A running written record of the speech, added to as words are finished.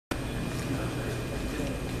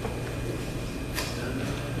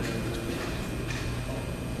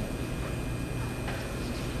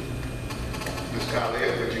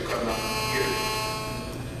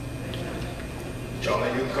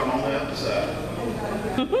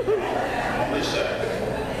Only sir.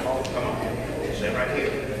 Oh, come on. Stay right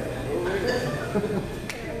here.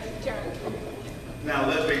 Now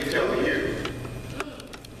let me tell you,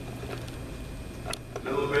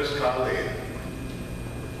 little Miss Kyleah,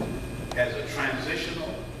 as a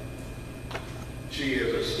transitional, she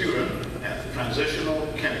is a student at the transitional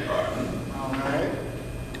kindergarten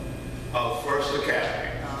of First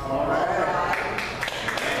Academy. All right.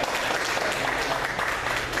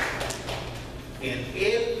 In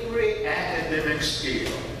every academic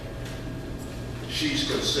skill, she's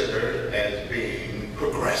considered as being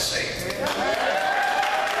progressing.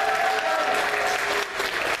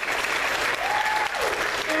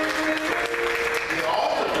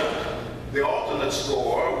 The alternate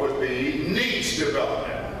score would be needs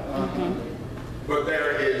development. But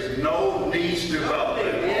there is no needs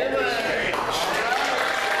development